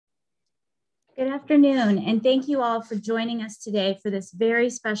Good afternoon, and thank you all for joining us today for this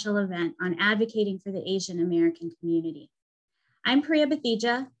very special event on advocating for the Asian American community. I'm Priya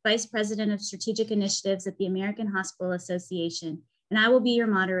Bathija, Vice President of Strategic Initiatives at the American Hospital Association, and I will be your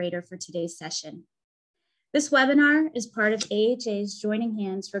moderator for today's session. This webinar is part of AHA's Joining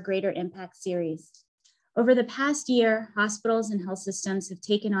Hands for Greater Impact series. Over the past year, hospitals and health systems have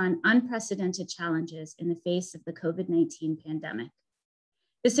taken on unprecedented challenges in the face of the COVID-19 pandemic.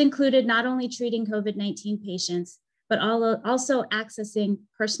 This included not only treating COVID-19 patients, but also accessing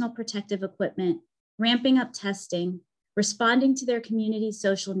personal protective equipment, ramping up testing, responding to their community's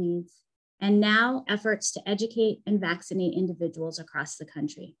social needs, and now efforts to educate and vaccinate individuals across the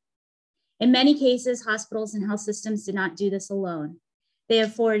country. In many cases, hospitals and health systems did not do this alone. They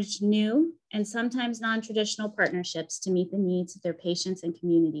have forged new and sometimes non-traditional partnerships to meet the needs of their patients and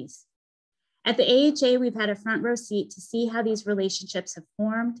communities. At the AHA, we've had a front row seat to see how these relationships have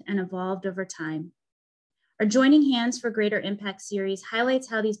formed and evolved over time. Our Joining Hands for Greater Impact series highlights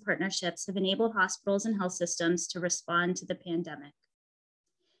how these partnerships have enabled hospitals and health systems to respond to the pandemic.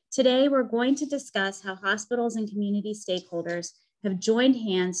 Today, we're going to discuss how hospitals and community stakeholders have joined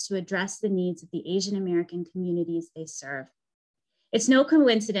hands to address the needs of the Asian American communities they serve. It's no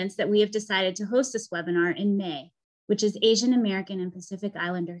coincidence that we have decided to host this webinar in May, which is Asian American and Pacific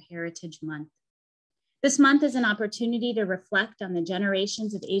Islander Heritage Month. This month is an opportunity to reflect on the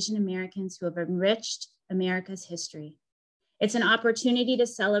generations of Asian Americans who have enriched America's history. It's an opportunity to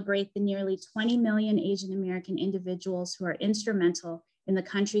celebrate the nearly 20 million Asian American individuals who are instrumental in the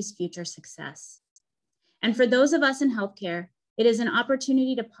country's future success. And for those of us in healthcare, it is an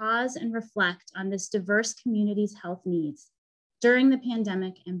opportunity to pause and reflect on this diverse community's health needs during the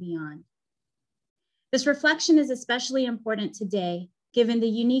pandemic and beyond. This reflection is especially important today, given the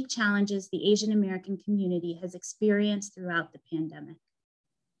unique challenges the Asian American community has experienced throughout the pandemic.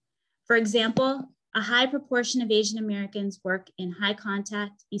 For example, a high proportion of Asian Americans work in high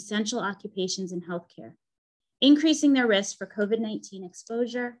contact, essential occupations in healthcare, increasing their risk for COVID-19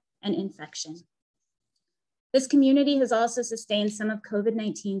 exposure and infection. This community has also sustained some of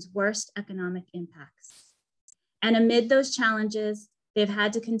COVID-19's worst economic impacts. And amid those challenges, they've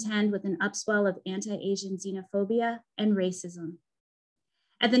had to contend with an upswell of anti-Asian xenophobia and racism.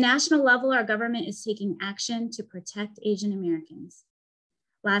 At the national level, our government is taking action to protect Asian Americans.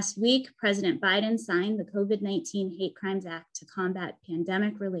 Last week, President Biden signed the COVID-19 Hate Crimes Act to combat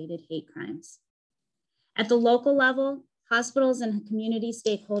pandemic-related hate crimes. At the local level, hospitals and community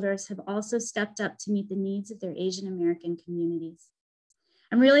stakeholders have also stepped up to meet the needs of their Asian American communities.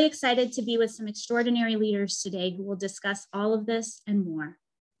 I'm really excited to be with some extraordinary leaders today who will discuss all of this and more.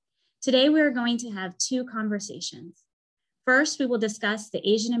 Today, we are going to have two conversations. First, we will discuss the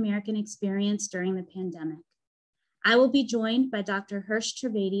Asian American experience during the pandemic. I will be joined by Dr. Harsh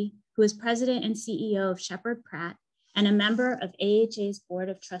Trivedi, who is President and CEO of Shepherd Pratt and a member of AHA's Board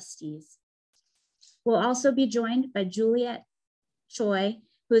of Trustees. We'll also be joined by Juliet Choi,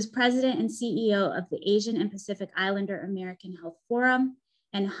 who is President and CEO of the Asian and Pacific Islander American Health Forum,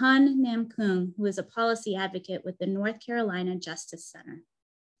 and Han Nam Kung, who is a policy advocate with the North Carolina Justice Center.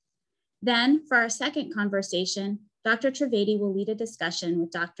 Then, for our second conversation, Dr. Trivedi will lead a discussion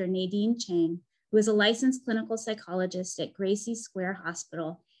with Dr. Nadine Chang, who is a licensed clinical psychologist at Gracie Square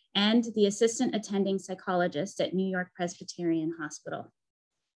Hospital and the assistant attending psychologist at New York Presbyterian Hospital.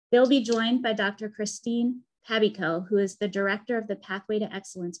 They'll be joined by Dr. Christine Pabico, who is the director of the Pathway to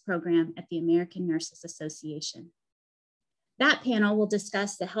Excellence program at the American Nurses Association. That panel will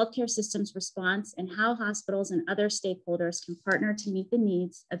discuss the healthcare system's response and how hospitals and other stakeholders can partner to meet the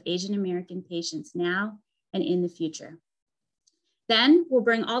needs of Asian American patients now and in the future. Then we'll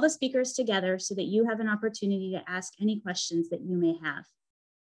bring all the speakers together so that you have an opportunity to ask any questions that you may have.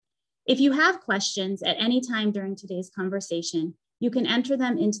 If you have questions at any time during today's conversation, you can enter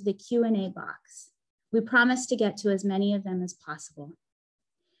them into the Q&A box. We promise to get to as many of them as possible.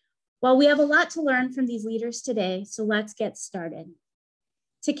 Well, we have a lot to learn from these leaders today, so let's get started.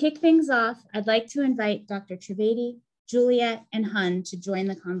 To kick things off, I'd like to invite Dr. Trivedi, Juliet, and Hun to join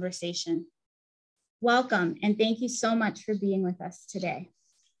the conversation. Welcome, and thank you so much for being with us today.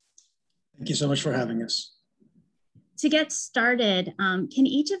 Thank you so much for having us. To get started, can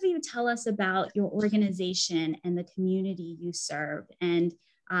each of you tell us about your organization and the community you serve? And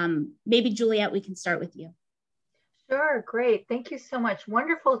maybe Juliet, we can start with you. Sure, great. Thank you so much.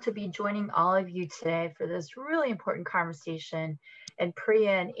 Wonderful to be joining all of you today for this really important conversation. And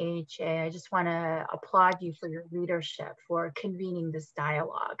Priya and AHA, I just want to applaud you for your leadership for convening this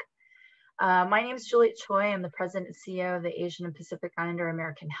dialogue. My name is Juliet Choi. I'm the President and CEO of the Asian and Pacific Islander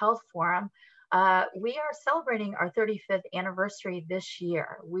American Health Forum. We are celebrating our 35th anniversary this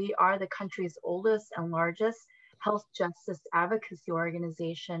year. We are the country's oldest and largest health justice advocacy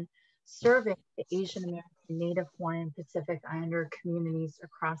organization serving the Asian American, Native Hawaiian, Pacific Islander communities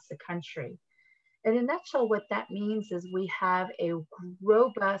across the country. In a nutshell, what that means is we have a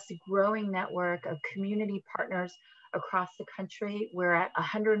robust, growing network of community partners across the country. We're at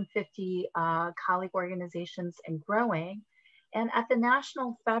 150 colleague organizations and growing. And at the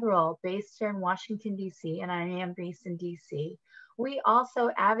national federal, based here in Washington, D.C., and I am based in D.C., we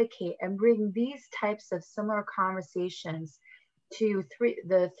also advocate and bring these types of similar conversations to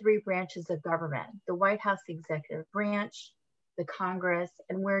the three branches of government: the White House executive branch, the Congress,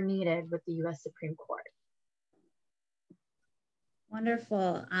 and where needed with the U.S. Supreme Court.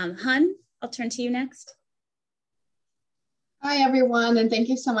 Wonderful. Hun, I'll turn to you next. Hi, everyone, and thank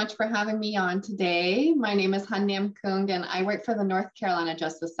you so much for having me on today. My name is Han Nam Kung, and I work for the North Carolina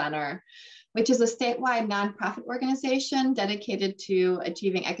Justice Center, which is a statewide nonprofit organization dedicated to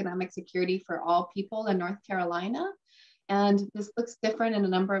achieving economic security for all people in North Carolina. And this looks different in a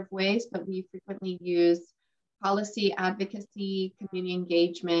number of ways, but we frequently use policy advocacy, community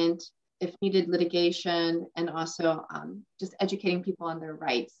engagement, if needed, litigation, and also just educating people on their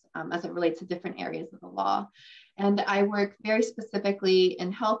rights as it relates to different areas of the law. And I work very specifically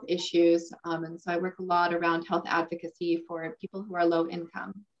in health issues. And so I work a lot around health advocacy for people who are low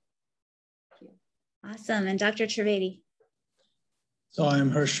income. Thank you. Awesome. And Dr. Trivedi. So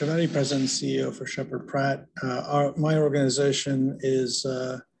I'm Hirsch Trivedi, President and CEO for Shepherd Pratt. My organization is,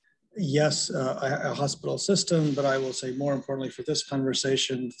 yes, a hospital system, but I will say more importantly for this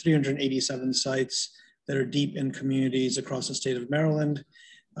conversation, 387 sites that are deep in communities across the state of Maryland.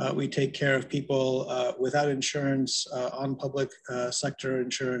 We take care of people without insurance, on public sector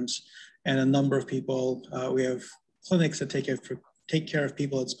insurance, and a number of people. We have clinics that take care of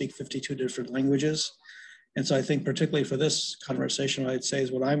people that speak 52 different languages. And so I think particularly for this conversation, what I'd say is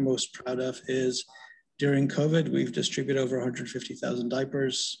what I'm most proud of is during COVID, we've distributed over 150,000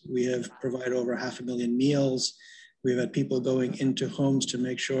 diapers. We have provided over 500,000 meals. We've had people going into homes to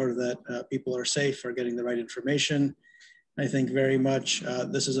make sure that people are safe, are getting the right information. I think very much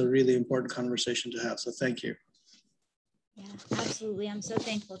this is a really important conversation to have. So thank you. Yeah, absolutely. I'm so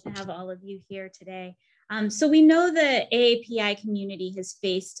thankful to have all of you here today. So we know the AAPI community has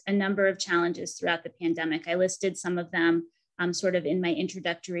faced a number of challenges throughout the pandemic. I listed some of them sort of in my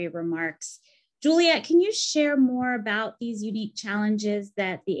introductory remarks. Juliet, can you share more about these unique challenges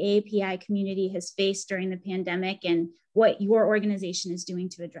that the AAPI community has faced during the pandemic and what your organization is doing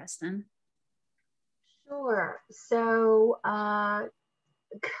to address them? Sure. So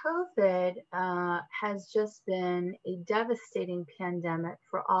COVID has just been a devastating pandemic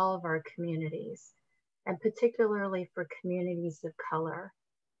for all of our communities, and particularly for communities of color.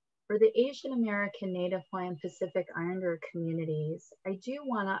 For the Asian American, Native Hawaiian, Pacific Islander communities, I do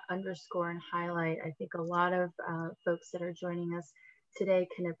want to underscore and highlight, I think a lot of folks that are joining us today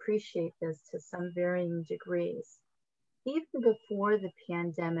can appreciate this to some varying degrees. Even before the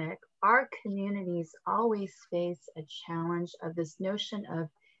pandemic, our communities always face a challenge of this notion of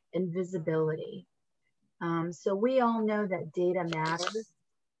invisibility. So we all know that data matters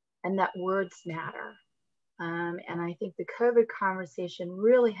and that words matter. And I think the COVID conversation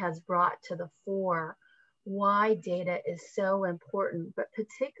really has brought to the fore why data is so important, but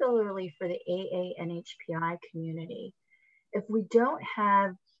particularly for the AA and HPI community. If we don't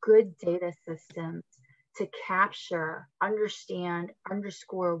have good data systems to capture, understand,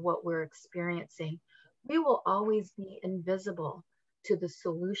 underscore what we're experiencing, we will always be invisible to the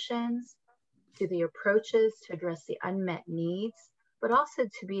solutions, to the approaches to address the unmet needs, but also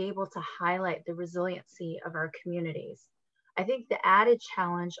to be able to highlight the resiliency of our communities. I think the added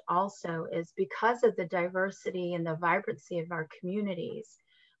challenge also is because of the diversity and the vibrancy of our communities,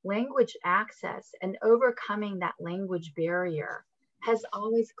 language access and overcoming that language barrier has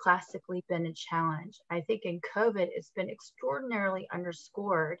always classically been a challenge. I think in COVID, it's been extraordinarily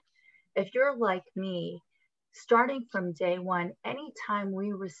underscored. If you're like me, starting from day one, anytime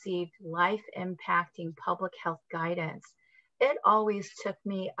we received life-impacting public health guidance, it always took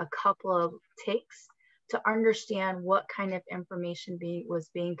me a couple of takes to understand what kind of information was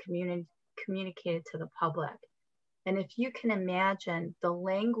being communicated to the public. And if you can imagine the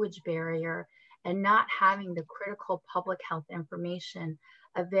language barrier and not having the critical public health information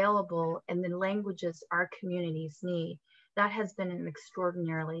available in the languages our communities need, that has been an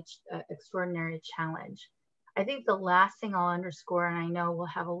extraordinary challenge. I think the last thing I'll underscore, and I know we'll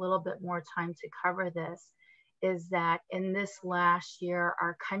have a little bit more time to cover this, is that in this last year,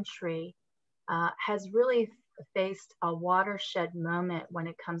 our country has really faced a watershed moment when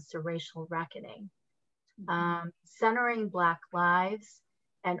it comes to racial reckoning, centering Black lives,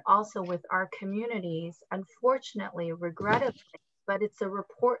 and also with our communities. Unfortunately, regrettably, but it's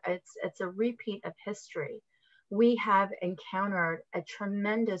a repeat of history. We have encountered a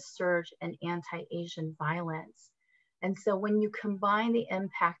tremendous surge in anti-Asian violence. And so when you combine the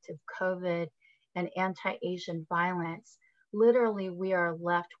impact of COVID and anti-Asian violence, literally we are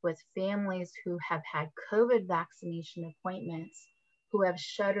left with families who have had COVID vaccination appointments, who have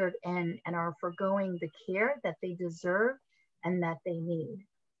shuttered in and are forgoing the care that they deserve and that they need.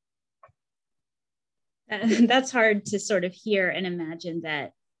 That's hard to sort of hear and imagine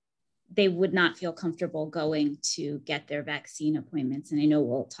that they would not feel comfortable going to get their vaccine appointments. And I know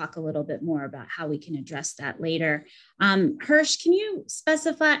we'll talk a little bit more about how we can address that later. Hirsch, can you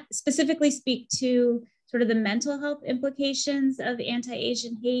specifically speak to sort of the mental health implications of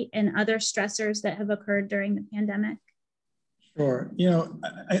anti-Asian hate and other stressors that have occurred during the pandemic? Sure. You know,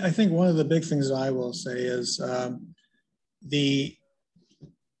 I think one of the big things that I will say is the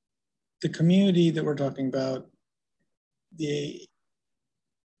community that we're talking about,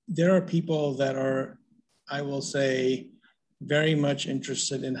 there are people that are, I will say, very much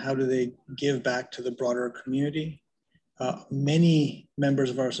interested in how do they give back to the broader community. Many members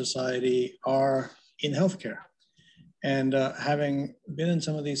of our society are in healthcare. And having been in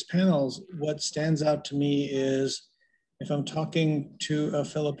some of these panels, what stands out to me is if I'm talking to a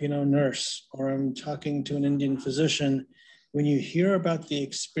Filipino nurse or I'm talking to an Indian physician, when you hear about the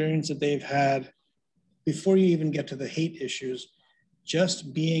experience that they've had before you even get to the hate issues,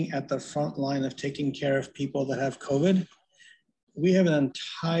 just being at the front line of taking care of people that have COVID, we have an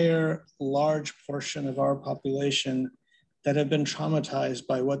entire large portion of our population that have been traumatized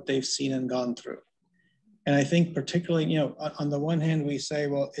by what they've seen and gone through. And I think particularly, you know, on the one hand, we say,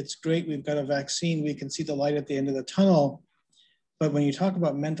 well, it's great, we've got a vaccine, we can see the light at the end of the tunnel. But when you talk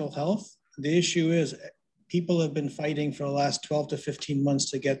about mental health, the issue is people have been fighting for the last 12 to 15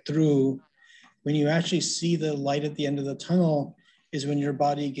 months to get through. When you actually see the light at the end of the tunnel is when your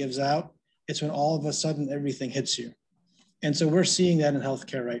body gives out. It's when all of a sudden everything hits you. And so we're seeing that in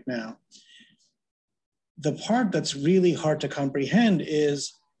healthcare right now. The part that's really hard to comprehend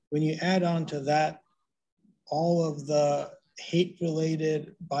is when you add on to that all of the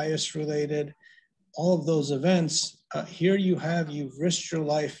hate-related, bias-related, all of those events, here you've risked your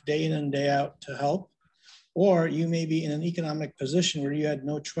life day in and day out to help, or you may be in an economic position where you had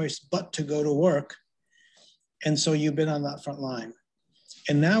no choice but to go to work. And so you've been on that front line.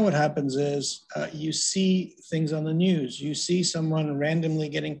 And now what happens is you see things on the news. You see someone randomly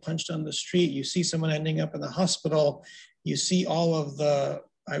getting punched on the street. You see someone ending up in the hospital. You see all of the,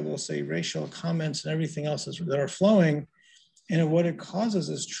 I will say, racial comments and everything else that are flowing. And what it causes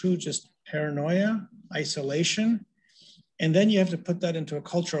is true just paranoia, isolation. And then you have to put that into a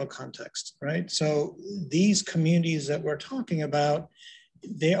cultural context, right? So these communities that we're talking about,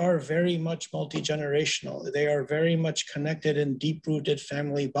 they are very much multi-generational. They are very much connected in deep-rooted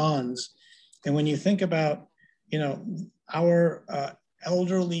family bonds. And when you think about, you know, our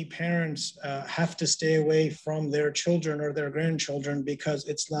elderly parents have to stay away from their children or their grandchildren because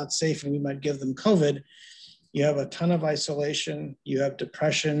it's not safe and we might give them COVID. You have a ton of isolation, you have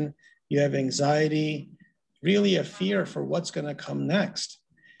depression, you have anxiety, really a fear for what's going to come next.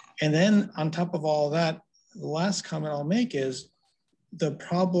 And then on top of all that, the last comment I'll make is the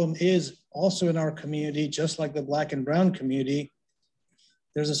problem is also in our community, just like the Black and Brown community,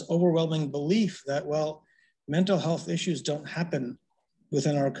 there's this overwhelming belief that, well, mental health issues don't happen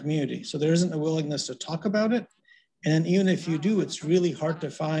within our community. So there isn't a willingness to talk about it. And even if you do, it's really hard to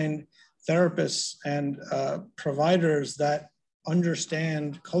find therapists and providers that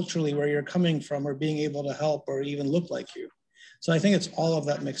understand culturally where you're coming from or being able to help or even look like you. So I think it's all of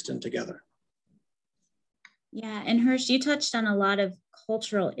that mixed in together. Yeah, and Hirsch, you touched on a lot of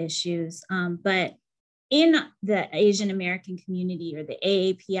cultural issues, but in the Asian American community or the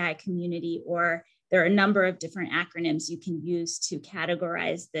AAPI community, or there are a number of different acronyms you can use to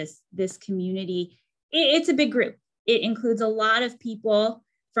categorize this community. It's a big group. It includes a lot of people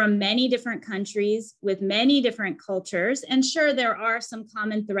from many different countries with many different cultures. And sure, there are some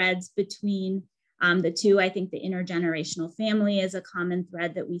common threads between the two. I think the intergenerational family is a common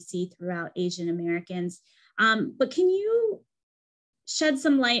thread that we see throughout Asian Americans. But can you shed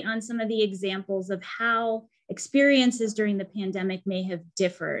some light on some of the examples of how experiences during the pandemic may have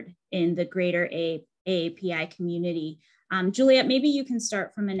differed in the greater AAPI community? Juliet, maybe you can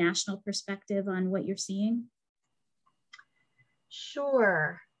start from a national perspective on what you're seeing.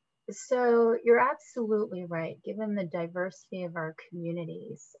 Sure. So you're absolutely right. Given the diversity of our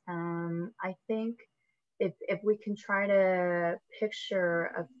communities, I think if we can try to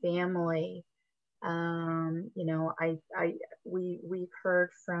picture a family, you know, we've heard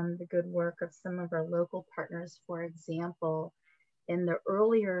from the good work of some of our local partners, for example, in the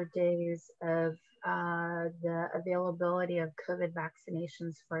earlier days of the availability of COVID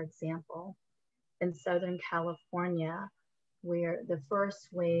vaccinations, for example, in Southern California, where the first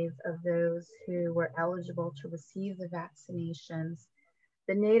wave of those who were eligible to receive the vaccinations,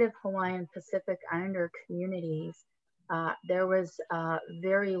 the Native Hawaiian Pacific Islander communities, there was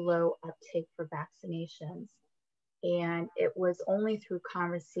very low uptake for vaccinations. And it was only through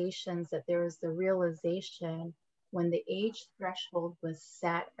conversations that there was the realization when the age threshold was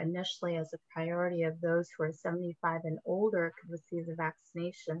set initially as a priority of those who are 75 and older could receive the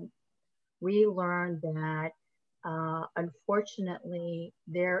vaccination. We learned that unfortunately,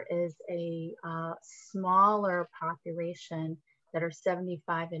 there is a smaller population that are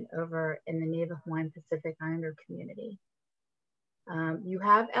 75 and over in the Native Hawaiian Pacific Islander community. You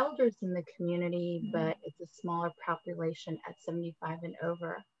have elders in the community, but it's a smaller population at 75 and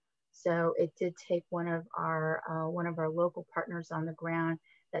over. So it did take one of our local partners on the ground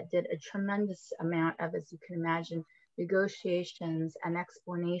that did a tremendous amount of, as you can imagine, negotiations and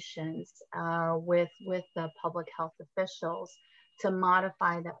explanations with the public health officials to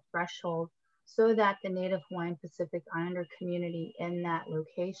modify that threshold so that the Native Hawaiian Pacific Islander community in that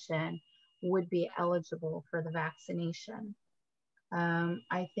location would be eligible for the vaccination.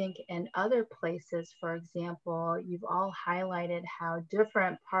 I think in other places, for example, you've all highlighted how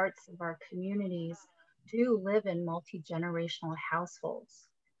different parts of our communities do live in multi-generational households,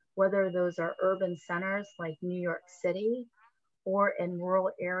 whether those are urban centers like New York City or in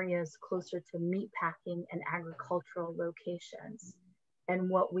rural areas closer to meatpacking and agricultural locations. And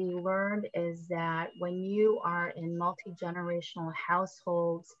what we learned is that when you are in multi-generational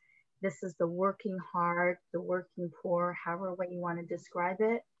households, this is the working hard, the working poor, however way you want to describe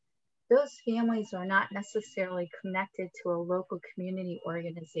it, those families are not necessarily connected to a local community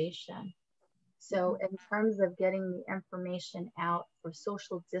organization. So in terms of getting the information out for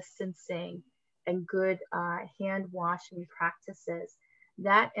social distancing and good hand washing practices,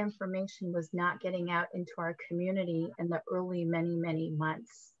 that information was not getting out into our community in the early many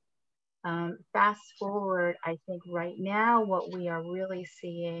months. Fast forward, I think right now what we are really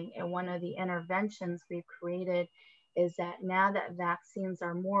seeing, and one of the interventions we've created, is that now that vaccines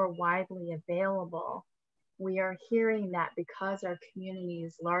are more widely available, we are hearing that because our community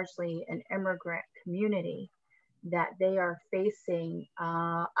is largely an immigrant community, that they are facing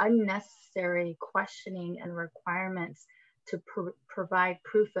unnecessary questioning and requirements to provide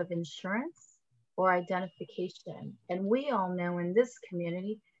proof of insurance or identification. And we all know in this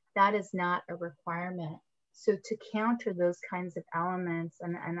community, that is not a requirement. So to counter those kinds of elements,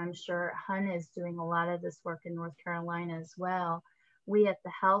 and I'm sure Hun is doing a lot of this work in North Carolina as well, we at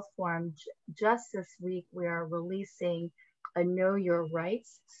the Health Forum, just this week, we are releasing a Know Your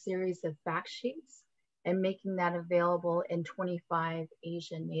Rights series of fact sheets and making that available in 25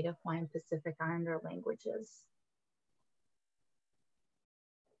 Asian, Native Hawaiian, Pacific Islander languages.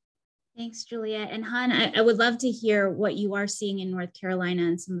 Thanks, Julia. And Han, I would love to hear what you are seeing in North Carolina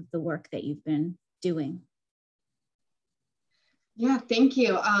and some of the work that you've been doing. Yeah, thank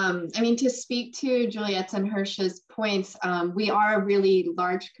you. I mean, to speak to Juliet's and Hirsch's points, we are a really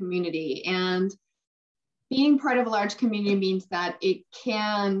large community, and being part of a large community means that it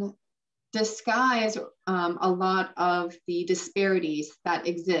can disguise a lot of the disparities that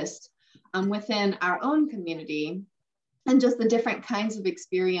exist within our own community, and just the different kinds of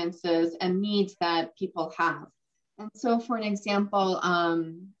experiences and needs that people have. And so for an example,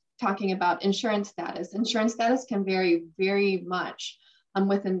 talking about insurance status can vary very much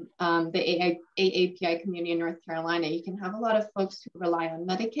within the AAPI community in North Carolina. You can have a lot of folks who rely on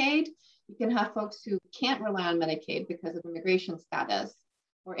Medicaid. You can have folks who can't rely on Medicaid because of immigration status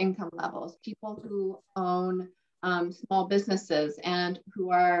or income levels, people who own small businesses and who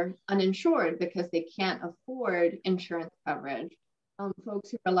are uninsured because they can't afford insurance coverage,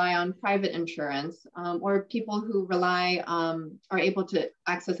 folks who rely on private insurance, or people who are able to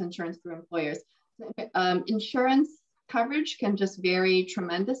access insurance through employers. Insurance coverage can just vary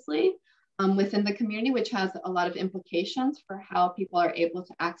tremendously within the community, which has a lot of implications for how people are able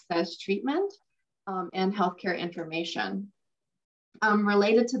to access treatment and healthcare information.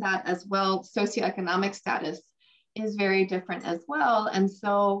 Related to that as well, socioeconomic status is very different as well. And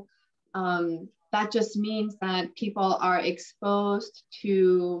so that just means that people are exposed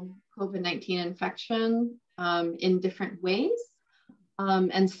to COVID-19 infection in different ways.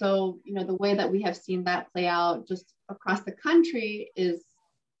 And so, you know, the way that we have seen that play out just across the country is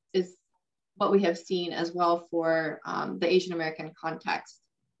what we have seen as well for the Asian American context.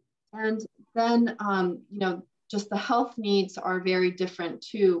 And then, you know, just the health needs are very different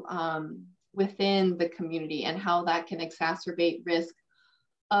too within the community, and how that can exacerbate risk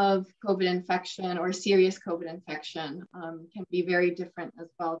of COVID infection or serious COVID infection can be very different as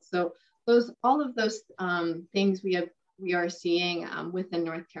well. So all of those things we are seeing within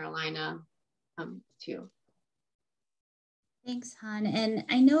North Carolina too. Thanks, Han. And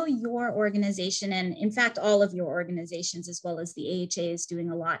I know your organization, and in fact, all of your organizations, as well as the AHA, is doing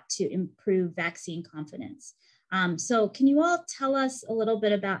a lot to improve vaccine confidence. So can you all tell us a little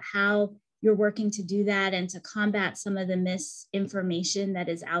bit about how you're working to do that and to combat some of the misinformation that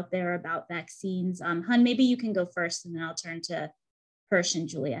is out there about vaccines? Han, maybe you can go first, and then I'll turn to Hirsch and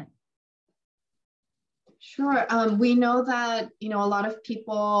Juliet. Sure. We know that, you know, a lot of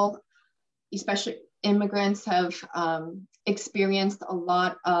people, especially immigrants, have experienced a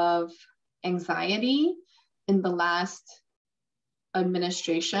lot of anxiety in the last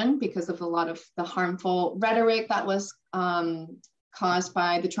administration because of a lot of the harmful rhetoric that was caused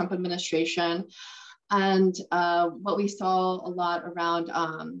by the Trump administration, and what we saw a lot around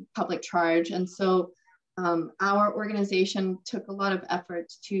public charge. And so our organization took a lot of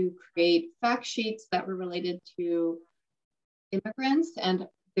efforts to create fact sheets that were related to immigrants and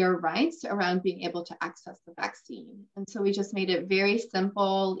their rights around being able to access the vaccine. And so we just made it very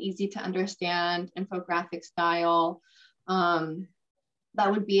simple, easy to understand, infographic style, that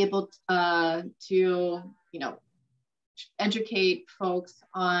would be able to, you know, educate folks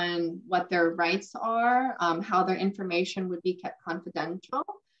on what their rights are, how their information would be kept confidential,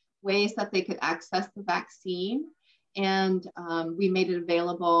 ways that they could access the vaccine. And we made it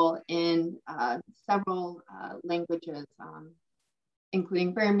available in several languages,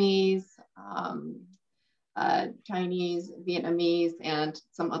 including Burmese, Chinese, Vietnamese, and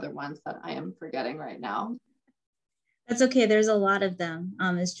some other ones that I am forgetting right now. That's okay, there's a lot of them.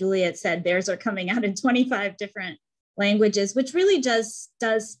 As Juliet said, theirs are coming out in 25 different languages, which really does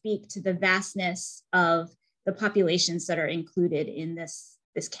speak to the vastness of the populations that are included in this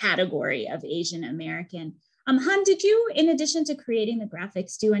category of Asian American. Han, did you, in addition to creating the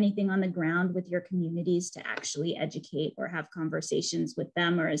graphics, do anything on the ground with your communities to actually educate or have conversations with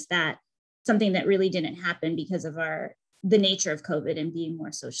them? Or is that something that really didn't happen because of the nature of COVID and being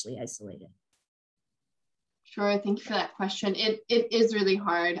more socially isolated? Sure, thank you for that question. It is really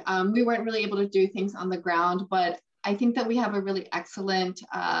hard. We weren't really able to do things on the ground, but I think that we have a really excellent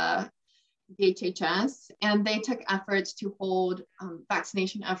DHHS, and they took efforts to hold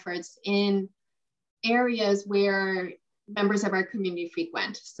vaccination efforts in areas where members of our community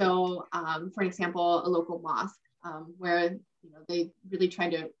frequent. So for example, a local mosque where, you know, they really try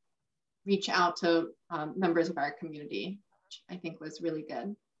to reach out to members of our community, which I think was really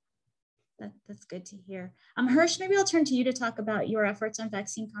good. That's good to hear. Hirsch, maybe I'll turn to you to talk about your efforts on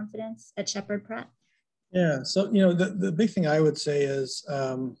vaccine confidence at Shepherd Pratt. Yeah, so, you know, the big thing I would say is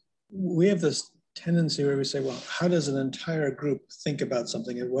we have this tendency where we say, well, how does an entire group think about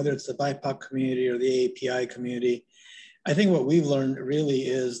something, whether it's the BIPOC community or the AAPI community? I think what we've learned really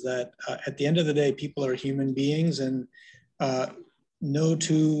is that at the end of the day, people are human beings, and no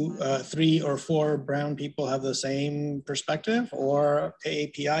two, 3 or 4 brown people have the same perspective, or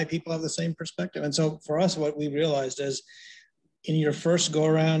AAPI people have the same perspective. And so for us, what we realized is in your first go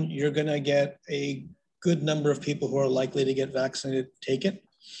around, you're gonna get a good number of people who are likely to get vaccinated, take it.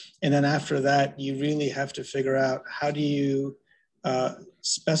 And then after that, you really have to figure out how do you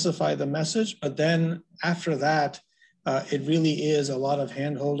specify the message. But then after that, it really is a lot of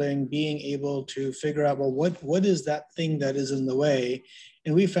hand-holding, being able to figure out, well, what is that thing that is in the way?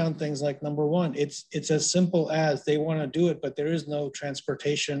 And we found things like, number one, it's as simple as they want to do it, but there is no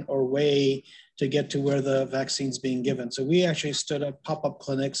transportation or way to get to where the vaccine's being given. So we actually stood up pop-up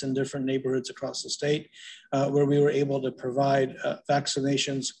clinics in different neighborhoods across the state where we were able to provide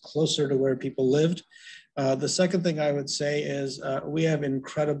vaccinations closer to where people lived. The second thing I would say is we have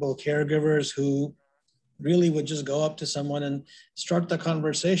incredible caregivers who really would just go up to someone and start the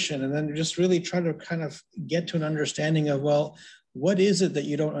conversation, and then just really try to kind of get to an understanding of, well, what is it that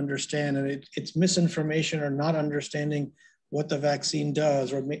you don't understand? And it's misinformation or not understanding what the vaccine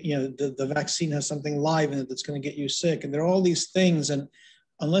does, or, you know, the vaccine has something live in it that's going to get you sick. And there are all these things. And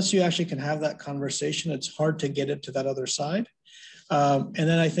unless you actually can have that conversation, it's hard to get it to that other side. And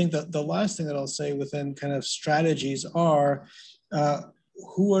then I think that the last thing that I'll say within kind of strategies are,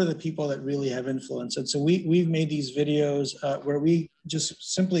 who are the people that really have influence? And so we've made these videos where we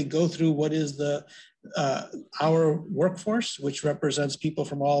just simply go through what is our workforce, which represents people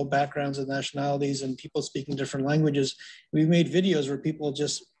from all backgrounds and nationalities and people speaking different languages. We've made videos where people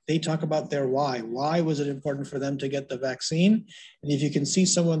just they talk about their why. Why was it important for them to get the vaccine? And if you can see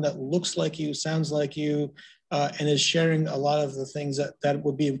someone that looks like you, sounds like you, and is sharing a lot of the things that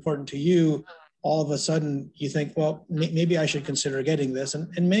would be important to you, all of a sudden you think, well, maybe I should consider getting this.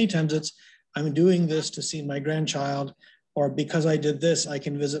 And many times it's, I'm doing this to see my grandchild, or because I did this, I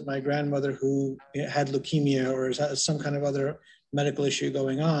can visit my grandmother who had leukemia or has some kind of other medical issue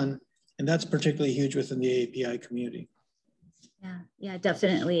going on. And that's particularly huge within the AAPI community. Yeah,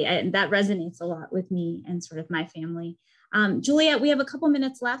 definitely. And that resonates a lot with me and sort of my family. Juliet, we have a couple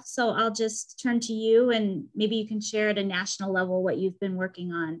minutes left, so I'll just turn to you and maybe you can share at a national level what you've been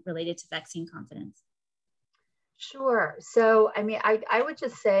working on related to vaccine confidence. Sure. So, I mean, I would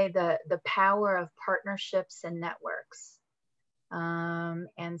just say the power of partnerships and networks.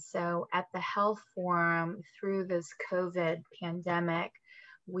 And so at the Health Forum, through this COVID pandemic,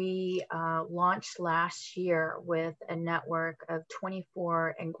 we launched last year with a network of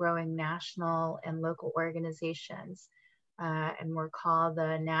 24 and growing national and local organizations. And we're called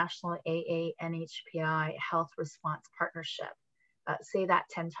the National AANHPI Health Response Partnership. Say that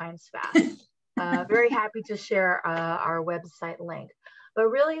 10 times fast. Very happy to share our website link. But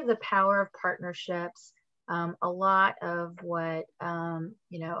really the power of partnerships, a lot of what,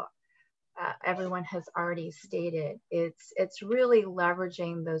 everyone has already stated, it's really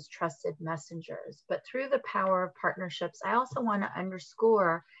leveraging those trusted messengers. But through the power of partnerships, I also want to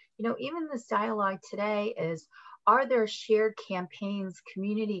underscore, even this dialogue today is, are there shared campaigns,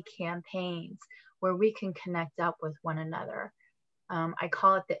 community campaigns, where we can connect up with one another? I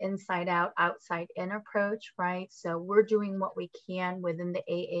call it the inside out, outside in approach, right? So we're doing what we can within the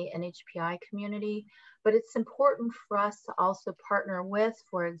AANHPI community, but it's important for us to also partner with,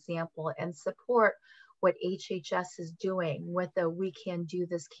 for example, and support what HHS is doing with the We Can Do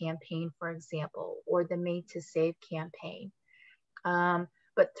This campaign, for example, or the Made to Save campaign.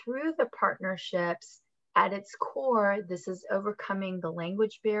 But through the partnerships, at its core, this is overcoming the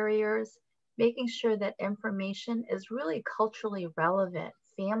language barriers, making sure that information is really culturally relevant,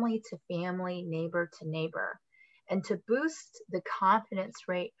 family to family, neighbor to neighbor, and to boost the confidence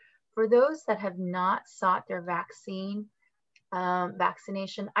rate for those that have not sought their vaccination,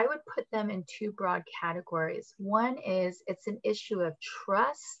 I would put them in two broad categories. One is it's an issue of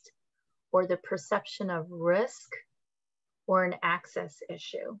trust or the perception of risk, or an access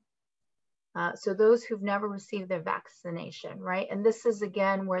issue. So those who've never received their vaccination, right? And this is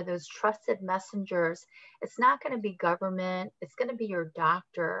again where those trusted messengers, it's not going to be government, it's going to be your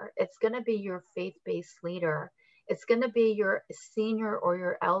doctor, it's going to be your faith-based leader, it's going to be your senior or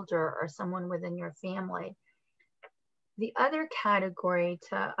your elder or someone within your family. The other category,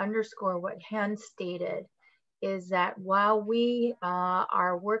 to underscore what Han stated, is that while we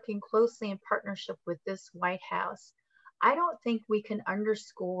are working closely in partnership with this White House, I don't think we can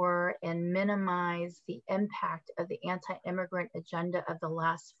underscore and minimize the impact of the anti-immigrant agenda of the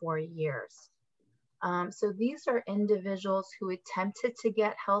last 4 years. So these are individuals who attempted to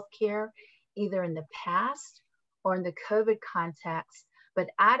get healthcare either in the past or in the COVID context, but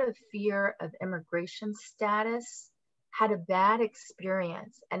out of fear of immigration status, had a bad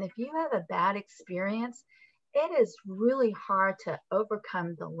experience. And if you have a bad experience, it is really hard to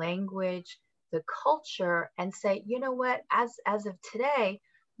overcome the language, the culture, and say, you know what, as of today,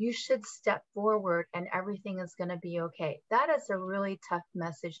 you should step forward and everything is going to be okay. That is a really tough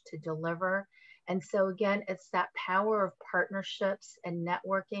message to deliver. And so again, it's that power of partnerships and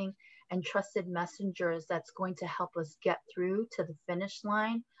networking and trusted messengers that's going to help us get through to the finish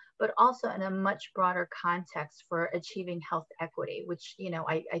line, but also in a much broader context for achieving health equity, which,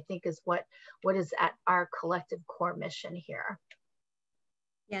 I think is what is at our collective core mission here.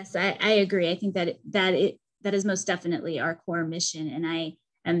 Yes, I agree. I think that is most definitely our core mission. And I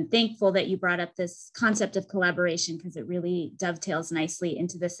am thankful that you brought up this concept of collaboration, because it really dovetails nicely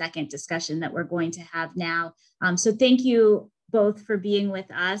into the second discussion that we're going to have now. So thank you both for being with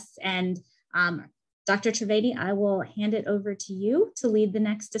us. And Dr. Trivedi, I will hand it over to you to lead the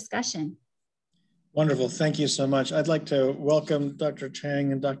next discussion. Wonderful. Thank you so much. I'd like to welcome Dr.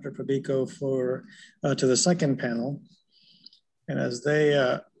 Chang and Dr. Pabico to the second panel. And as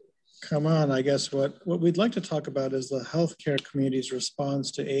they come on, I guess what we'd like to talk about is the healthcare community's response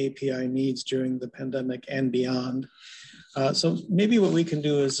to AAPI needs during the pandemic and beyond. So maybe what we can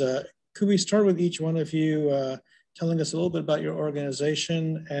do is, could we start with each one of you telling us a little bit about your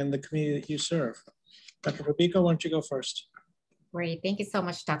organization and the community that you serve? Dr. Pabico, why don't you go first? Great. Thank you so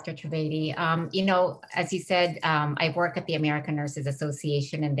much, Dr. Trivedi. You know, as you said, I work at the American Nurses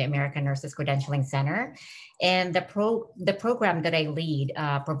Association and the American Nurses Credentialing Center. And the program that I lead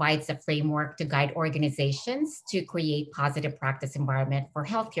provides a framework to guide organizations to create positive practice environment for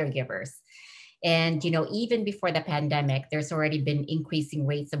healthcare givers. And, you know, even before the pandemic, there's already been increasing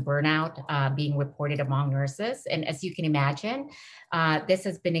rates of burnout being reported among nurses. And as you can imagine, this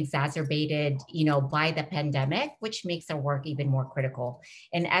has been exacerbated, you know, by the pandemic, which makes our work even more critical.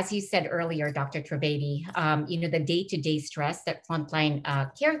 And as you said earlier, Dr. Trivedi, you know, the day-to-day stress that frontline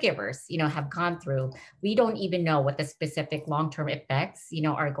caregivers, you know, have gone through, we don't even know what the specific long-term effects, you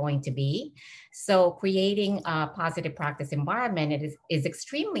know, are going to be. So creating a positive practice environment is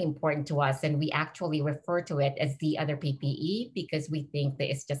extremely important to us. And we actually refer to it as the other PPE because we think that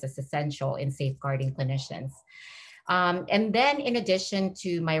it's just as essential in safeguarding clinicians. And then in addition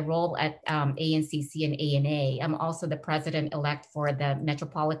to my role at ANCC and ANA, I'm also the president-elect for the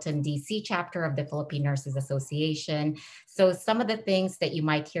Metropolitan DC chapter of the Philippine Nurses Association. So some of the things that you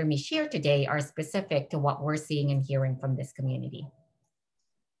might hear me share today are specific to what we're seeing and hearing from this community.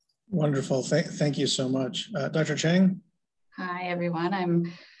 Wonderful. Thank you so much. Dr. Chang? Hi, everyone.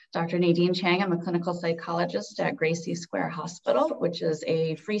 I'm Dr. Nadine Chang. I'm a clinical psychologist at Gracie Square Hospital, which is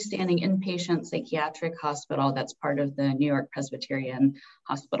a freestanding inpatient psychiatric hospital that's part of the New York Presbyterian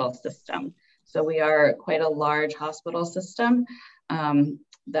Hospital System. So we are quite a large hospital system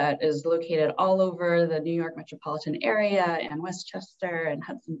that is located all over the New York metropolitan area and Westchester and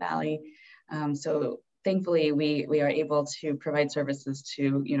Hudson Valley. So thankfully, we are able to provide services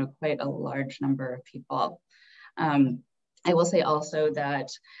to, you know, quite a large number of people. I will say also that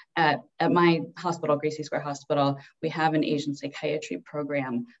at my hospital, Gracie Square Hospital, we have an Asian psychiatry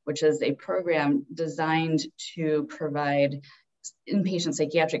program, which is a program designed to provide inpatient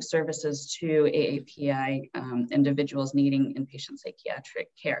psychiatric services to AAPI individuals needing inpatient psychiatric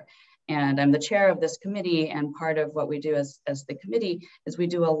care. And I'm the chair of this committee, and part of what we do as the committee is we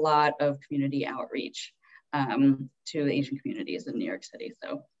do a lot of community outreach to the Asian communities in New York City.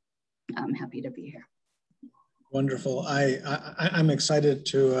 So I'm happy to be here. Wonderful. I'm excited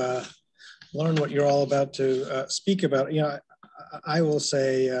to learn what you're all about to speak about. You know, I will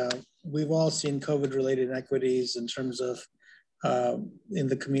say we've all seen COVID-related inequities in terms of in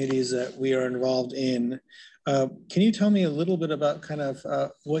the communities that we are involved in. Can you tell me a little bit about kind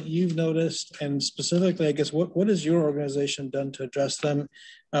of what you've noticed, and specifically, I guess, what has your organization done to address them?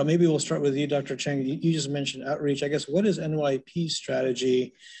 Maybe we'll start with you, Dr. Chang. You just mentioned outreach. I guess, what is NYP's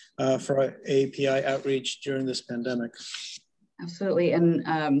strategy for AAPI outreach during this pandemic? Absolutely,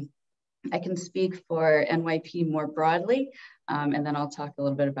 and I can speak for NYP more broadly, and then I'll talk a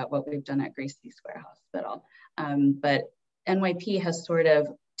little bit about what we've done at Gracie Square Hospital. But NYP has sort of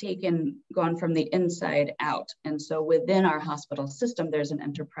gone from the inside out. And so within our hospital system, there's an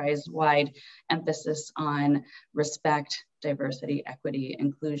enterprise-wide emphasis on respect, diversity, equity,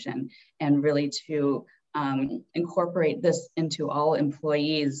 inclusion, and really to incorporate this into all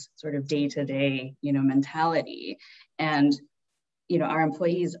employees' sort of day-to-day, you know, mentality. And, you know, our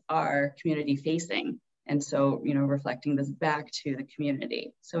employees are community-facing. And so, you know, reflecting this back to the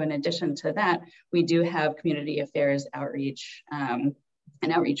community. So in addition to that, we do have community affairs outreach,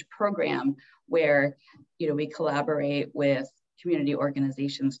 an outreach program where, you know, we collaborate with community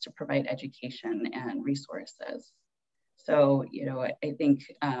organizations to provide education and resources. So, you know, I think,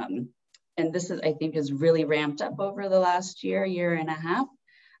 and this is, I think, is really ramped up over the last year and a half.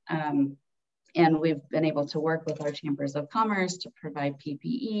 And we've been able to work with our chambers of commerce to provide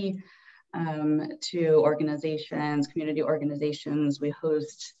PPE to organizations, community organizations. We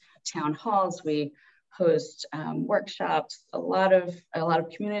host town halls, we host workshops, a lot of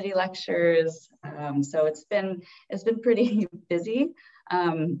community lectures. So it's been pretty busy,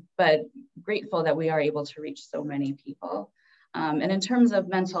 but grateful that we are able to reach so many people. And in terms of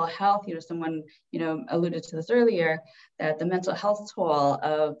mental health, you know, someone, you know, alluded to this earlier, that the mental health toll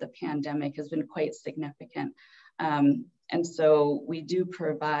of the pandemic has been quite significant. And so we do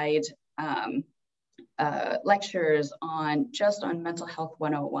provide lectures on Mental Health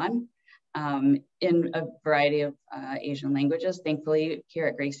 101 in a variety of Asian languages. Thankfully, here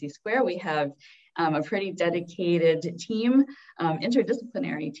at Gracie Square, we have a pretty dedicated team,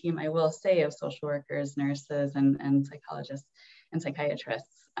 interdisciplinary team, I will say, of social workers, nurses, and psychologists and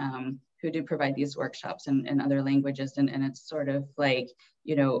psychiatrists who do provide these workshops in other languages. And it's sort of like,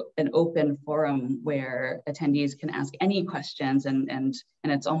 you know, an open forum where attendees can ask any questions, and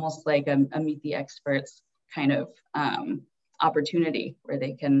it's almost like a meet the experts kind of opportunity where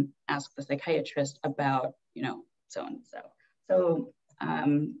they can ask the psychiatrist about, you know, so and so. So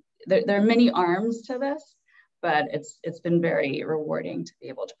there are many arms to this, but it's been very rewarding to be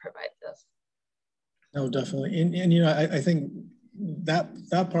able to provide this. No, definitely. And you know, I think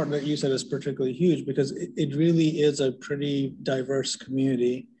that part that you said is particularly huge because it really is a pretty diverse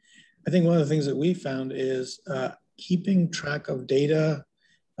community. I think one of the things that we found is keeping track of data.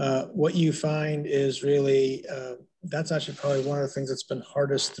 What you find is really, that's actually probably one of the things that's been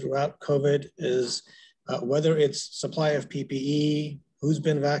hardest throughout COVID is whether it's supply of PPE, who's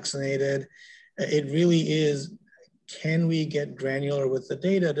been vaccinated, it really is, can we get granular with the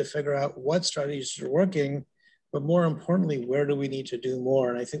data to figure out what strategies are working, but more importantly, where do we need to do more?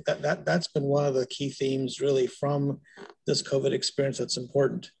 And I think that's been one of the key themes really from this COVID experience that's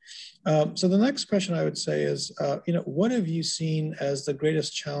important. So the next question I would say is, you know, what have you seen as the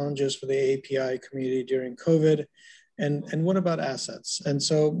greatest challenges for the AAPI community during COVID? And what about assets? And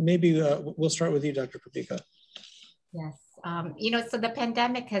so maybe we'll start with you, Dr. Papika. Yes. You know, so the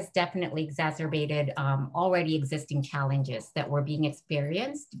pandemic has definitely exacerbated already existing challenges that were being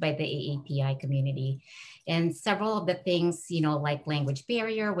experienced by the AAPI community. And several of the things, you know, like language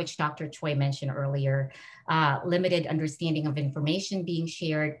barrier, which Dr. Choi mentioned earlier, limited understanding of information being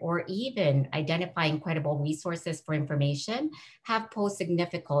shared, or even identifying credible resources for information have posed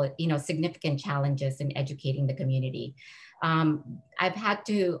significant challenges in educating the community. I've had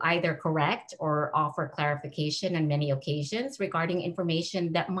to either correct or offer clarification on many occasions regarding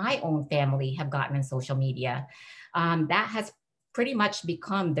information that my own family have gotten on social media. That has pretty much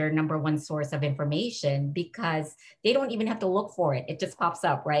become their #1 source of information because they don't even have to look for it. It just pops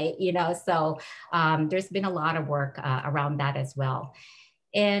up, right? You know, so there's been a lot of work around that as well.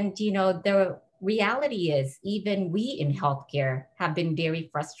 And, you know, the reality is even we in healthcare have been very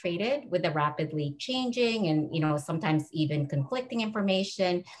frustrated with the rapidly changing and, you know, sometimes even conflicting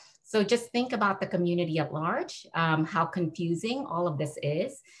information. So just think about the community at large, how confusing all of this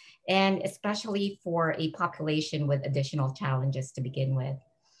is, and especially for a population with additional challenges to begin with.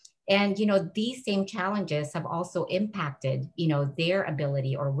 And, you know, these same challenges have also impacted, you know, their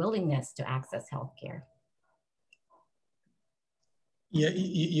ability or willingness to access healthcare. Yeah,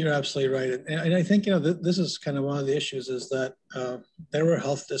 you're absolutely right. And I think, you know, this is kind of one of the issues is that there were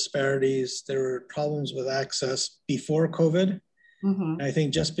health disparities, there were problems with access before COVID. Mm-hmm. And I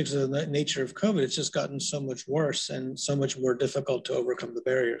think just because of the nature of COVID, it's just gotten so much worse and so much more difficult to overcome the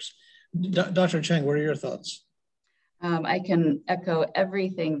barriers. Dr. Chang, what are your thoughts? I can echo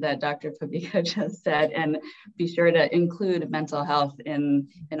everything that Dr. Papika just said and be sure to include mental health in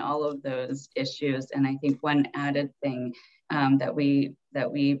all of those issues. And I think one added thing that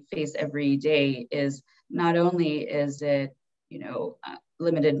we face every day is not only is it, you know,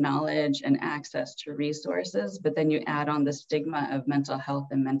 limited knowledge and access to resources, but then you add on the stigma of mental health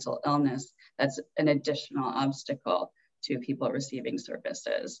and mental illness. That's an additional obstacle to people receiving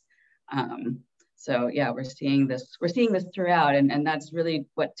services. So yeah, we're seeing this throughout, and that's really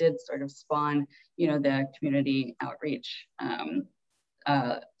what did sort of spawn, you know, the community outreach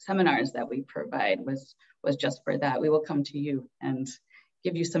seminars that we provide was just for that. We will come to you and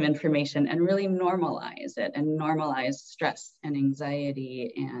give you some information and really normalize it and normalize stress and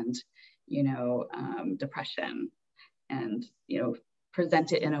anxiety and, you know, depression, and, you know,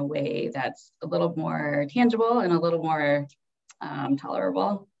 present it in a way that's a little more tangible and a little more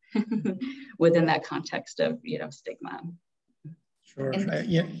tolerable within that context of, you know, stigma. Sure.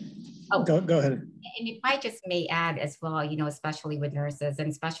 Yeah. Oh, go ahead. And if I just may add as well, you know, especially with nurses and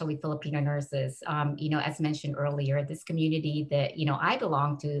especially Filipino nurses, you know, as mentioned earlier, this community that, you know, I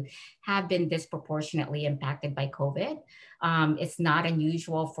belong to have been disproportionately impacted by COVID. It's not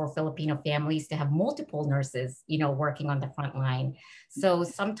unusual for Filipino families to have multiple nurses, you know, working on the front line. So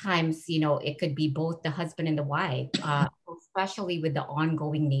sometimes, you know, it could be both the husband and the wife, especially with the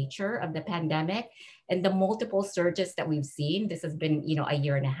ongoing nature of the pandemic and the multiple surges that we've seen. This has been, you know, a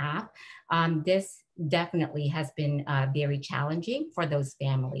year and a half. This definitely has been very challenging for those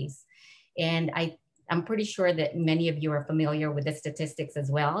families. And I'm pretty sure that many of you are familiar with the statistics as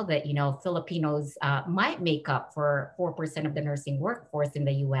well, that, you know, Filipinos might make up for 4% of the nursing workforce in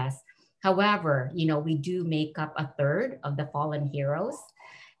the US. However, you know, we do make up 1/3 of the fallen heroes.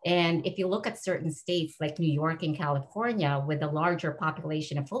 And if you look at certain states like New York and California with a larger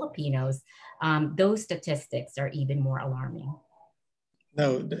population of Filipinos, those statistics are even more alarming.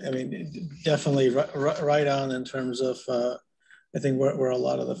 No, I mean, definitely right on in terms of, I think where a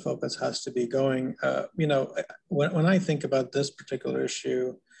lot of the focus has to be going. You know, when I think about this particular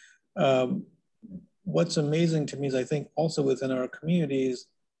issue, what's amazing to me is I think also within our communities,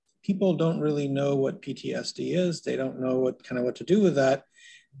 people don't really know what PTSD is. They don't know what to do with that.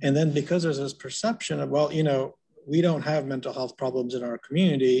 And then because there's this perception of, well, you know, we don't have mental health problems in our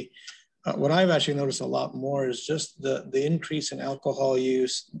community, What I've actually noticed a lot more is just the increase in alcohol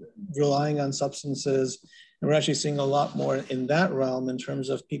use, relying on substances. And we're actually seeing a lot more in that realm in terms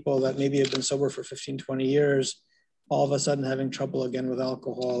of people that maybe have been sober for 15, 20 years, all of a sudden having trouble again with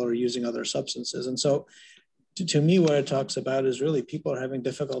alcohol or using other substances. And so to me, what it talks about is really people are having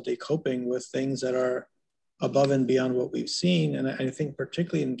difficulty coping with things that are above and beyond what we've seen. And I think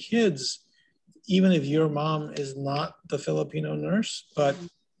particularly in kids, even if your mom is not the Filipino nurse, but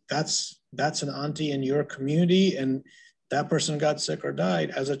that's an auntie in your community and that person got sick or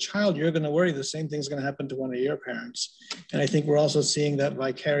died, as a child, you're going to worry the same thing's going to happen to one of your parents. And I think we're also seeing that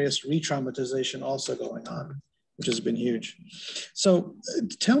vicarious re-traumatization also going on, which has been huge. So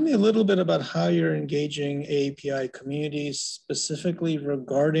tell me a little bit about how you're engaging AAPI communities, specifically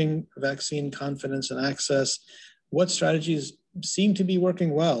regarding vaccine confidence and access. What strategies seem to be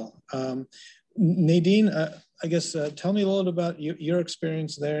working well? Nadine, I guess, tell me a little about your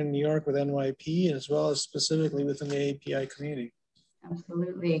experience there in New York with NYP, as well as specifically within the AAPI community.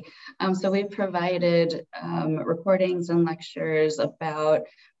 Absolutely. So we've provided recordings and lectures about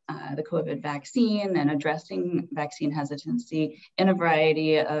the COVID vaccine and addressing vaccine hesitancy in a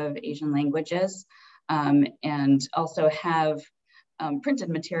variety of Asian languages, and also have printed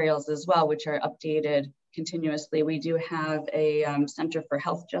materials as well, which are updated continuously. We do have a Center for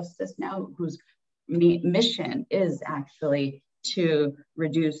Health Justice now, whose mission is actually to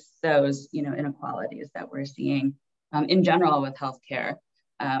reduce those inequalities that we're seeing in general with healthcare.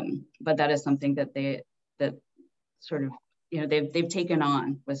 But that is something that they've taken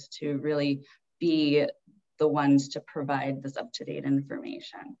on, was to really be the ones to provide this up-to-date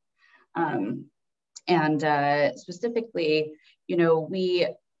information. Specifically,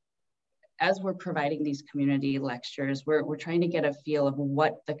 as we're providing these community lectures, we're trying to get a feel of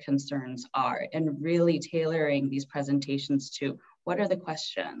what the concerns are and really tailoring these presentations to what are the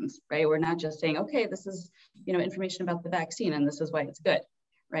questions, right? We're not just saying, okay, this is, information about the vaccine and this is why it's good,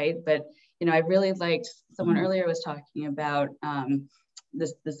 right? But, I really liked, someone earlier was talking about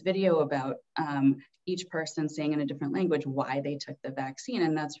this video about each person saying in a different language why they took the vaccine.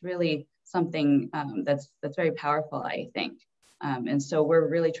 And that's really something that's very powerful, I think. And so we're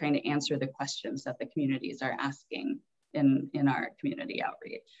really trying to answer the questions that the communities are asking in our community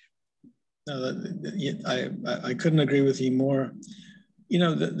outreach. No, I couldn't agree with you more.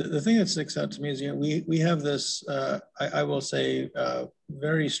 The thing that sticks out to me is, we have this, I will say,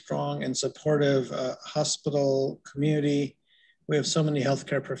 very strong and supportive hospital community. We have so many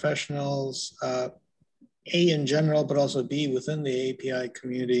healthcare professionals, A in general, but also B within the AAPI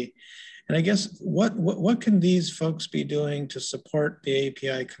community. And I guess what can these folks be doing to support the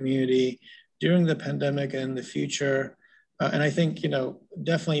AAPI community during the pandemic and in the future? And I think,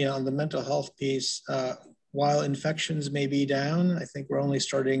 definitely on the mental health piece, while infections may be down, I think we're only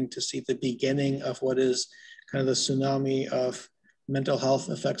starting to see the beginning of what is kind of the tsunami of mental health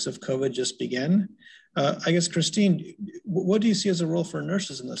effects of COVID just begin. I guess, Christine, what do you see as a role for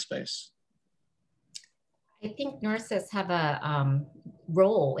nurses in this space? I think nurses have a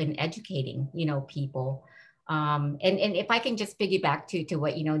role in educating, people. And if I can just piggyback to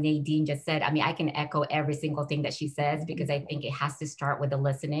what, Nadine just said, I mean, I can echo every single thing that she says, because I think it has to start with the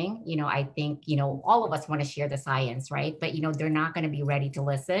listening. I think, all of us want to share the science, right? But, they're not going to be ready to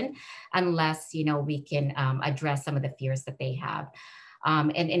listen unless, we can address some of the fears that they have.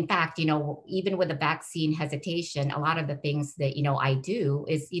 And in fact, even with the vaccine hesitation, a lot of the things that, I do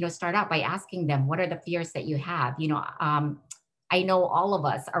is, start out by asking them, what are the fears that you have? I know all of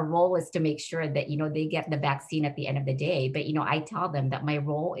us, our role is to make sure that, they get the vaccine at the end of the day. But, I tell them that my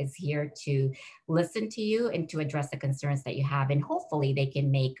role is here to listen to you and to address the concerns that you have. And hopefully they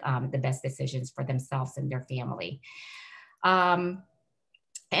can make the best decisions for themselves and their family. And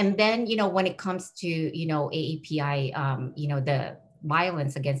then, when it comes to, AAPI, the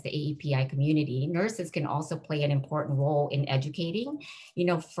violence against the AAPI community, nurses can also play an important role in educating.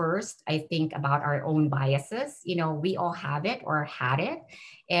 First, I think about our own biases. We all have it or had it.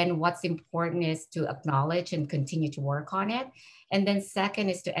 And what's important is to acknowledge and continue to work on it. And then second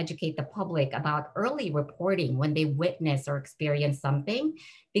is to educate the public about early reporting when they witness or experience something,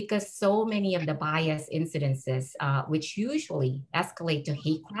 because so many of the bias incidences, which usually escalate to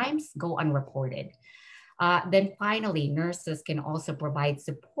hate crimes, go unreported. Then finally, nurses can also provide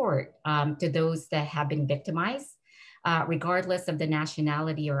support to those that have been victimized. Regardless of the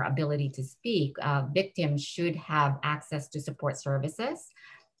nationality or ability to speak, victims should have access to support services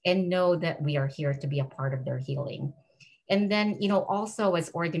and know that we are here to be a part of their healing. And then, also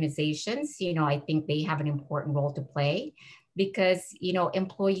as organizations, I think they have an important role to play. because, you know,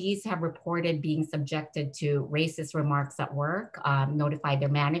 employees have reported being subjected to racist remarks at work, notified their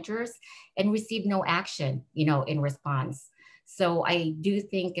managers, and received no action, you know, in response. So I do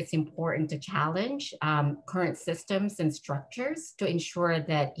think it's important to challenge current systems and structures to ensure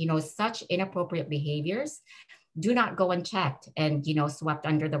that, you know, such inappropriate behaviors do not go unchecked and, you know, swept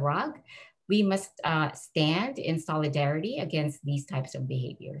under the rug. We must stand in solidarity against these types of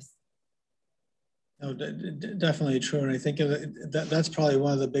behaviors. No, definitely true. And I think that's probably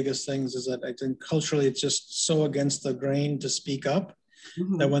one of the biggest things is that I think culturally it's just so against the grain to speak up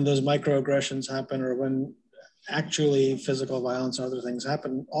that when those microaggressions happen or when actually physical violence or other things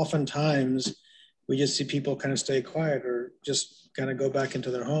happen, oftentimes we just see people kind of stay quiet or just kind of go back into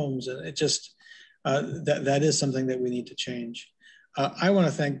their homes. And it just, that is something that we need to change. I want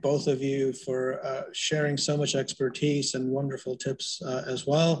to thank both of you for sharing so much expertise and wonderful tips as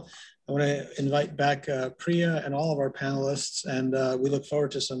well. I want to invite back Priya and all of our panelists, and we look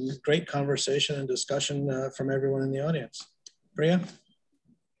forward to some great conversation and discussion from everyone in the audience. Priya?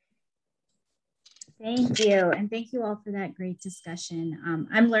 Thank you, and thank you all for that great discussion.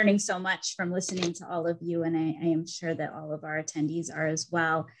 I'm learning so much from listening to all of you, and I am sure that all of our attendees are as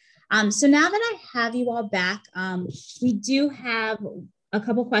well. So now that I have you all back, we do have a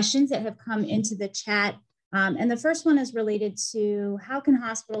couple questions that have come into the chat. And the first one is related to how can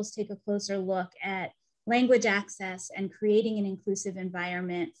hospitals take a closer look at language access and creating an inclusive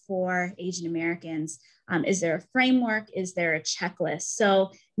environment for Asian Americans? Is there a framework? Is there a checklist?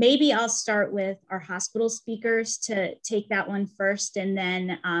 So maybe I'll start with our hospital speakers to take that one first, and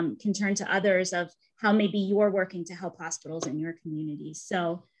then can turn to others of how maybe you're working to help hospitals in your communities.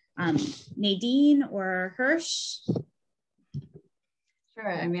 So Nadine or Hirsch? Sure.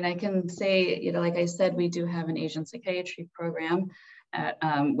 I mean, I can say, you know, like I said, we do have an Asian psychiatry program at,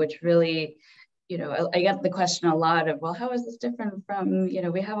 which really, you know, I get the question a lot of, well, how is this different from, you know,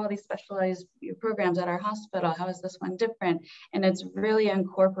 we have all these specialized programs at our hospital. How is this one different? And it's really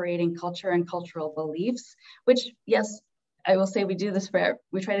incorporating culture and cultural beliefs, which, yes, I will say we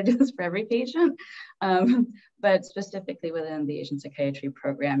try to do this for every patient, but specifically within the Asian psychiatry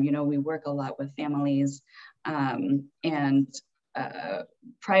program, you know, we work a lot with families and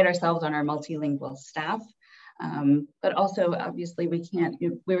pride ourselves on our multilingual staff. But also, obviously,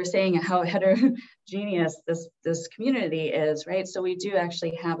 we were saying how heterogeneous this community is, right? So we do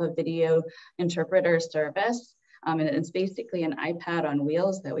actually have a video interpreter service. And it's basically an iPad on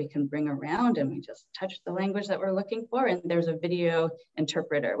wheels that we can bring around, and we just touch the language that we're looking for. And there's a video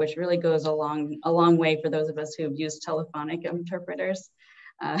interpreter, which really goes a long way for those of us who've used telephonic interpreters,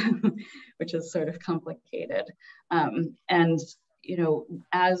 which is sort of complicated. And you know,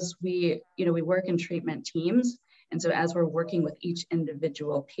 as we work in treatment teams, and so as we're working with each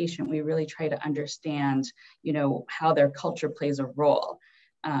individual patient, we really try to understand, you know, how their culture plays a role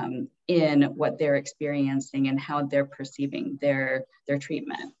in what they're experiencing and how they're perceiving their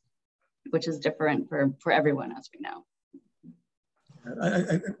treatment, which is different for everyone, as we know.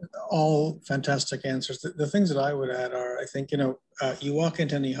 All fantastic answers. The things that I would add are, I think, you know, you walk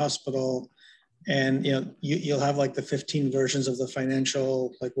into any hospital and, you know, you'll have like the 15 versions of the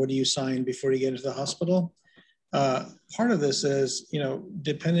financial, like, what do you sign before you get into the hospital? Part of this is, you know,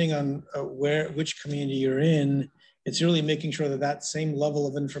 depending on which community you're in, it's really making sure that that same level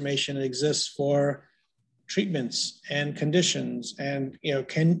of information exists for treatments and conditions. And, you know,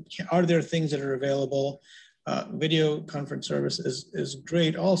 are there things that are available? Video conference service is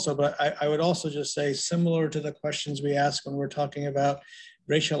great also, but I would also just say, similar to the questions we ask when we're talking about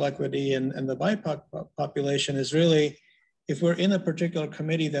racial equity and the BIPOC population, is really, if we're in a particular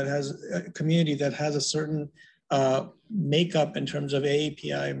community that has a certain makeup in terms of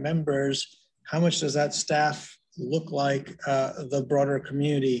AAPI members, how much does that staff look like the broader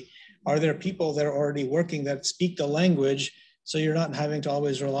community? Are there people that are already working that speak the language, so you're not having to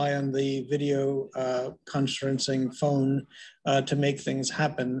always rely on the video conferencing phone to make things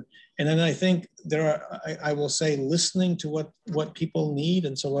happen? And then I think I will say, listening to what people need.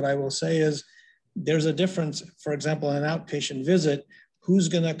 And so what I will say is, there's a difference. For example, in an outpatient visit, who's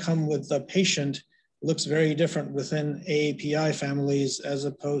going to come with the patient looks very different within AAPI families as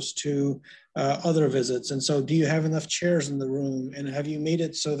opposed to other visits. And so, do you have enough chairs in the room? And have you made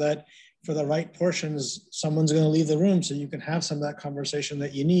it so that for the right portions, someone's going to leave the room so you can have some of that conversation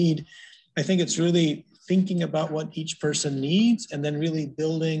that you need? I think it's really thinking about what each person needs and then really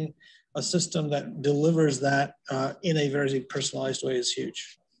building a system that delivers that in a very personalized way is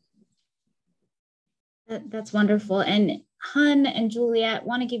huge. That's wonderful. And Hun and Juliet,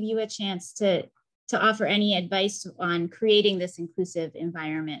 want to give you a chance to offer any advice on creating this inclusive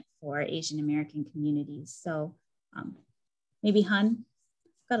environment for Asian American communities. So Maybe Hun?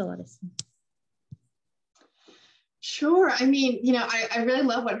 Got a lot of. Sure. I mean, you know, I really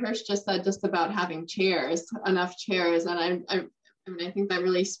love what Hirsch just said, just about having chairs, enough chairs. And I mean, I think that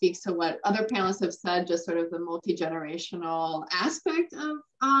really speaks to what other panelists have said, just sort of the multi-generational aspect of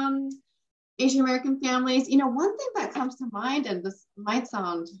Asian American families. You know, one thing that comes to mind, and this might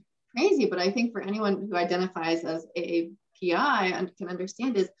sound crazy, but I think for anyone who identifies as AAPI and can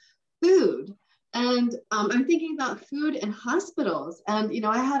understand, is food. And I'm thinking about food in hospitals. And, you know,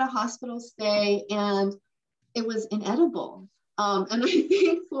 I had a hospital stay and it was inedible. And I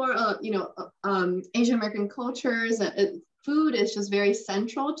think for, you know, Asian American cultures, food is just very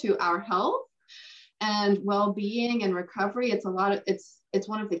central to our health and well-being and recovery. It's it's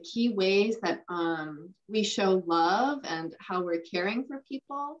one of the key ways that we show love and how we're caring for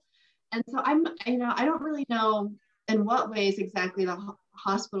people. And so you know, I don't really know in what ways exactly the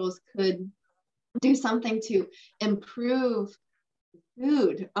hospitals could do something to improve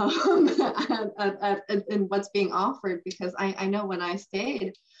food and what's being offered, because I know when I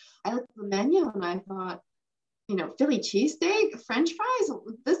stayed, I looked at the menu and I thought, you know, Philly cheesesteak, French fries,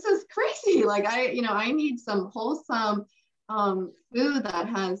 this is crazy. Like you know, I need some wholesome food that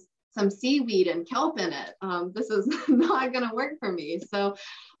has some seaweed and kelp in it. This is not going to work for me. So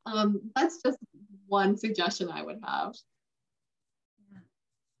that's just one suggestion I would have. Yeah.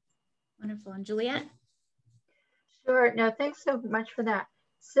 Wonderful. And Juliet? Sure. No, thanks so much for that.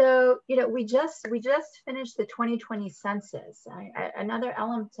 So, you know, we just finished the 2020 census. Another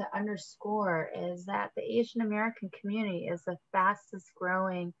element to underscore is that the Asian American community is the fastest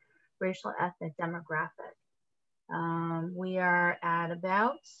growing racial ethnic demographic. We are at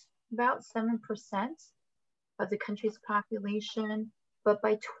about 7% of the country's population, but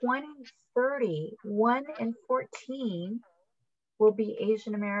by 2030, 1 in 14 will be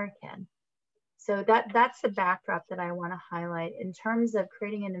Asian American. So that's the backdrop that I want to highlight. In terms of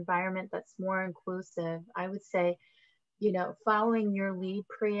creating an environment that's more inclusive, I would say, you know, following your lead,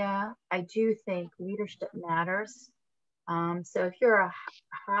 Priya, I do think leadership matters. So if you're a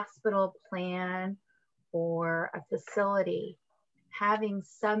hospital plan or a facility, having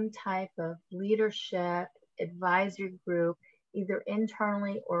some type of leadership advisory group, either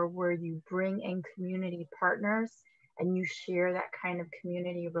internally or where you bring in community partners, and you share that kind of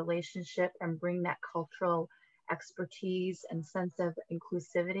community relationship and bring that cultural expertise and sense of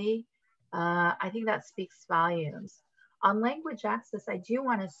inclusivity, I think that speaks volumes. On language access, I do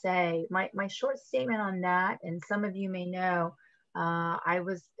want to say my short statement on that, and some of you may know, I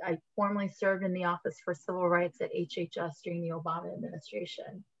formerly served in the Office for Civil Rights at HHS during the Obama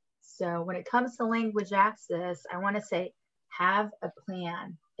administration. So when it comes to language access, I want to say, have a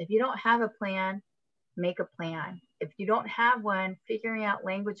plan. If you don't have a plan, make a plan. If you don't have one, figuring out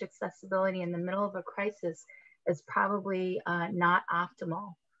language accessibility in the middle of a crisis is probably not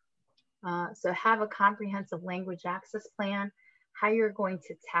optimal. So have a comprehensive language access plan, how you're going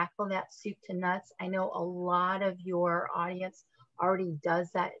to tackle that soup to nuts. I know a lot of your audience already does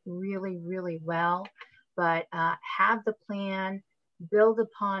that really, really well, but have the plan, build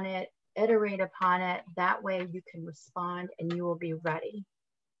upon it, iterate upon it. That way you can respond and you will be ready.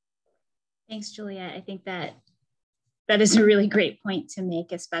 Thanks, Juliet. I think that is a really great point to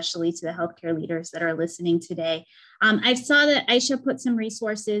make, especially to the healthcare leaders that are listening today. I saw that Aisha put some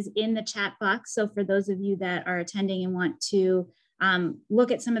resources in the chat box. So for those of you that are attending and want to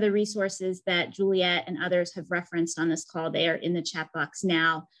look at some of the resources that Juliet and others have referenced on this call, they are in the chat box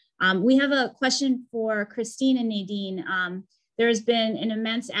now. We have a question for Christine and Nadine. There has been an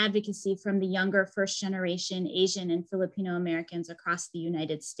immense advocacy from the younger first generation Asian and Filipino Americans across the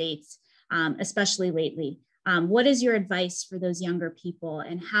United States, especially lately. What is your advice for those younger people,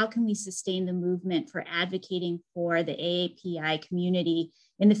 and how can we sustain the movement for advocating for the AAPI community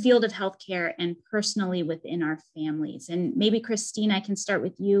in the field of healthcare and personally within our families? And maybe Christine, I can start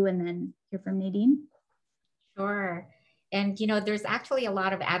with you and then hear from Nadine. Sure. And, you know, there's actually a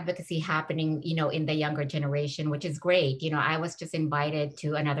lot of advocacy happening, you know, in the younger generation, which is great. You know, I was just invited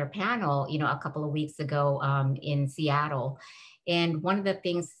to another panel, you know, a couple of weeks ago in Seattle. And one of the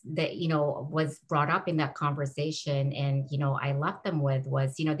things that, you know, was brought up in that conversation and, you know, I left them with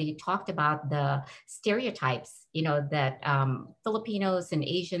was, you know, they talked about the stereotypes, you know, that Filipinos and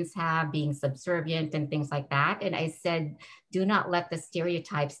Asians have, being subservient and things like that. And I said, do not let the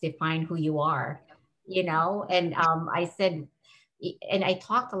stereotypes define who you are, you know, and I said, and I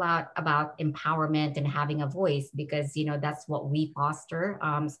talked a lot about empowerment and having a voice because, you know, that's what we foster,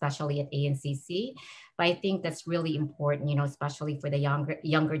 especially at ANCC. But I think that's really important, you know, especially for the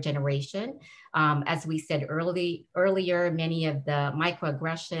younger generation. As we said earlier, many of the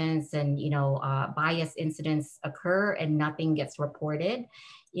microaggressions and, you know, bias incidents occur and nothing gets reported.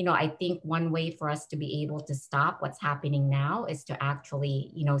 You know, I think one way for us to be able to stop what's happening now is to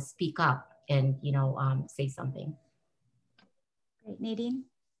actually, you know, speak up and, you know, say something. Great, Nadine?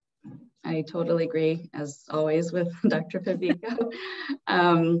 I totally agree, as always, with Dr. Pavico.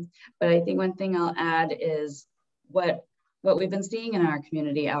 But I think one thing I'll add is what we've been seeing in our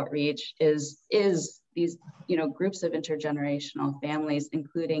community outreach is these, you know, groups of intergenerational families,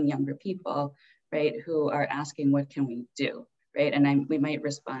 including younger people, right, who are asking, what can we do, right? And we might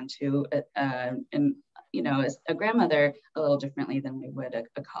respond to, and you know, as a grandmother a little differently than we would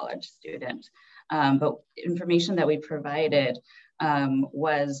a college student. But information that we provided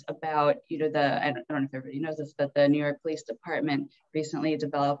was about, you know, I don't know if everybody knows this, but the New York Police Department recently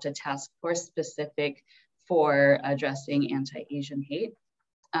developed a task force specific for addressing anti-Asian hate.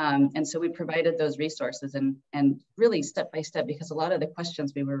 And so we provided those resources and really step by step, because a lot of the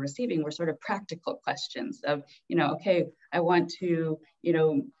questions we were receiving were sort of practical questions of, you know, okay, I want to, you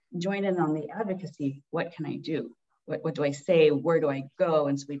know, join in on the advocacy. What can I do? What do I say? Where do I go?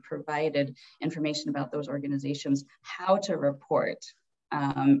 And so we provided information about those organizations, how to report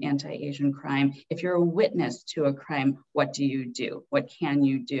anti-Asian crime. If you're a witness to a crime, what do you do? What can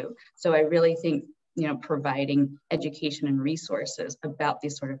you do? So I really think, you know, providing education and resources about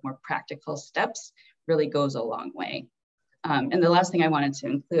these sort of more practical steps really goes a long way. And the last thing I wanted to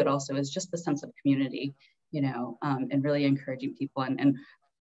include also is just the sense of community, you know, and really encouraging people. And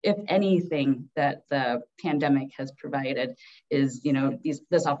if anything that the pandemic has provided is, you know,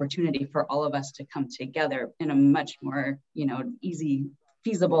 this opportunity for all of us to come together in a much more, you know, easy,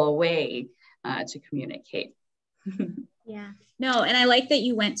 feasible way to communicate. Yeah, no, and I like that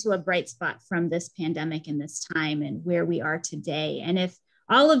you went to a bright spot from this pandemic and this time and where we are today. And if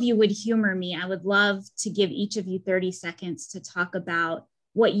all of you would humor me, I would love to give each of you 30 seconds to talk about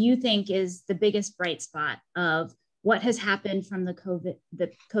what you think is the biggest bright spot of what has happened from the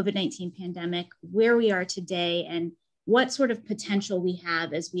COVID-19 pandemic, where we are today, and what sort of potential we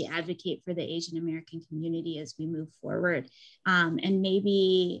have as we advocate for the Asian American community as we move forward. And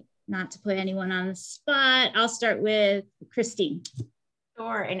maybe, not to put anyone on the spot, I'll start with Christine.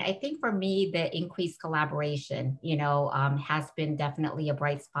 Sure. And I think for me, the increased collaboration, you know, has been definitely a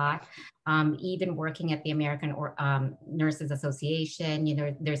bright spot. Even working at the American Nurses Association, you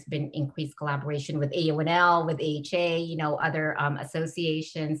know, there's been increased collaboration with AONL, with AHA, you know, other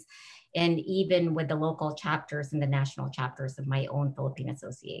associations, and even with the local chapters and the national chapters of my own Philippine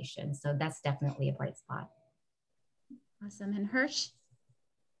association. So that's definitely a bright spot. Awesome. And Hirsch?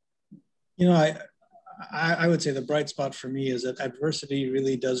 You know, I would say the bright spot for me is that adversity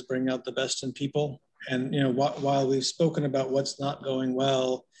really does bring out the best in people. And, you know, while we've spoken about what's not going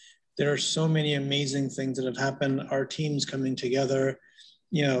well, there are so many amazing things that have happened. Our teams coming together,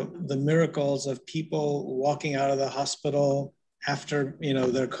 you know, the miracles of people walking out of the hospital after, you know,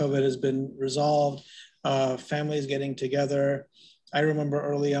 their COVID has been resolved, families getting together. I remember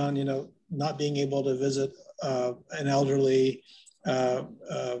early on, you know, not being able to visit an elderly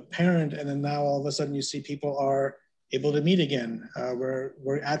parent, and then now all of a sudden you see people are able to meet again.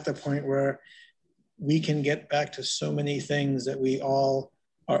 We're at the point where we can get back to so many things that we all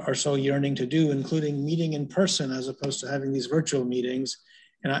are so yearning to do, including meeting in person as opposed to having these virtual meetings.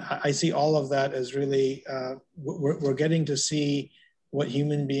 And I see all of that as really, we're getting to see what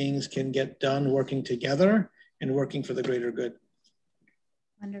human beings can get done working together and working for the greater good.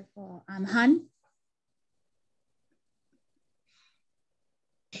 Wonderful. Han?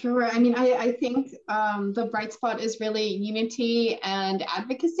 Sure. I mean, I think the bright spot is really unity and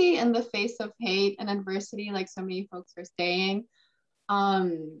advocacy in the face of hate and adversity, like so many folks are saying.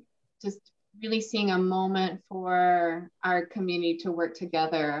 Just really seeing a moment for our community to work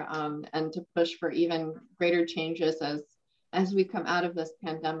together and to push for even greater changes as we come out of this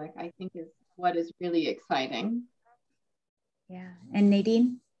pandemic, I think is what is really exciting. Yeah. And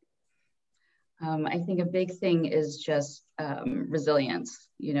Nadine? I think a big thing is just resilience.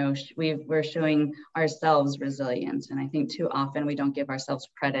 You know, we're showing ourselves resilience, and I think too often we don't give ourselves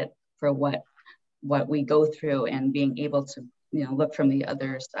credit for what we go through and being able to, you know, look from the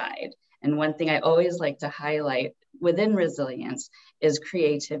other side. And one thing I always like to highlight within resilience is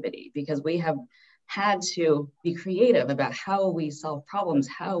creativity, because we have had to be creative about how we solve problems,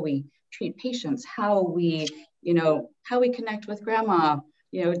 how we treat patients, how we connect with grandma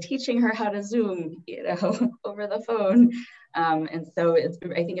teaching her how to Zoom, over the phone. And so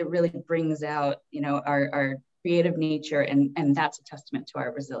I think it really brings out, our creative nature, and that's a testament to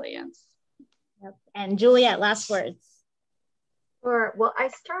our resilience. Yep. And Juliet, last words. Sure. Well, I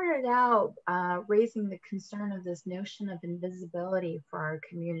started out raising the concern of this notion of invisibility for our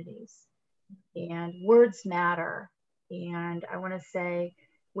communities, and words matter. And I want to say,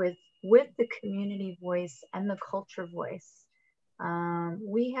 with the community voice and the culture voice,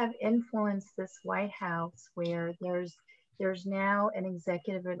 we have influenced this White House where there's now an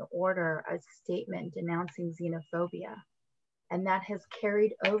executive order, a statement denouncing xenophobia, and that has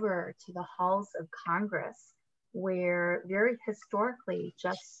carried over to the halls of Congress, where very historically,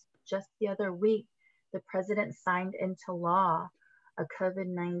 just the other week, the president signed into law a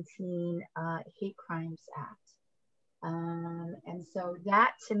COVID-19 hate crimes act. And so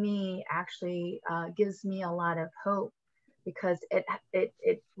that to me actually gives me a lot of hope, because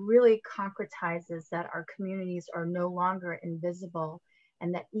it really concretizes that our communities are no longer invisible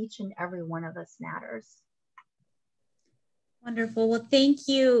and that each and every one of us matters. Wonderful. Well, thank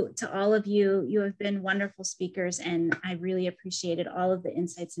you to all of you. You have been wonderful speakers, and I really appreciated all of the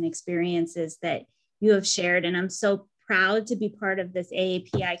insights and experiences that you have shared. And I'm so proud to be part of this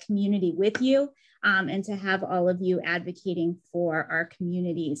AAPI community with you, and to have all of you advocating for our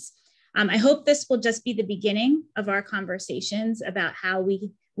communities. I hope this will just be the beginning of our conversations about how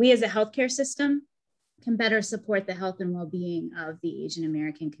we as a healthcare system can better support the health and well-being of the Asian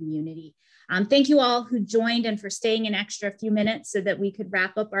American community. Thank you all who joined and for staying an extra few minutes so that we could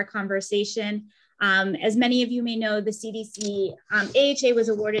wrap up our conversation. As many of you may know, the CDC, AHA was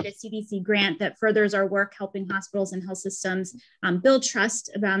awarded a CDC grant that furthers our work helping hospitals and health systems build trust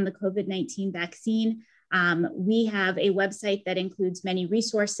around the COVID-19 vaccine. We have a website that includes many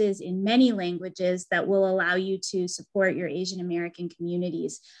resources in many languages that will allow you to support your Asian American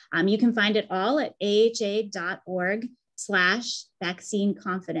communities. You can find it all at aha.org/vaccine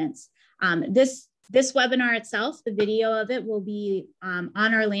confidence. This webinar itself, the video of it, will be on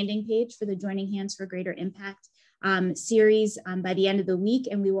our landing page for the Joining Hands for Greater Impact series by the end of the week,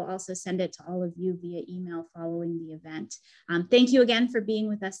 and we will also send it to all of you via email following the event. Thank you again for being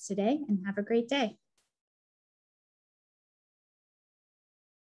with us today, and have a great day.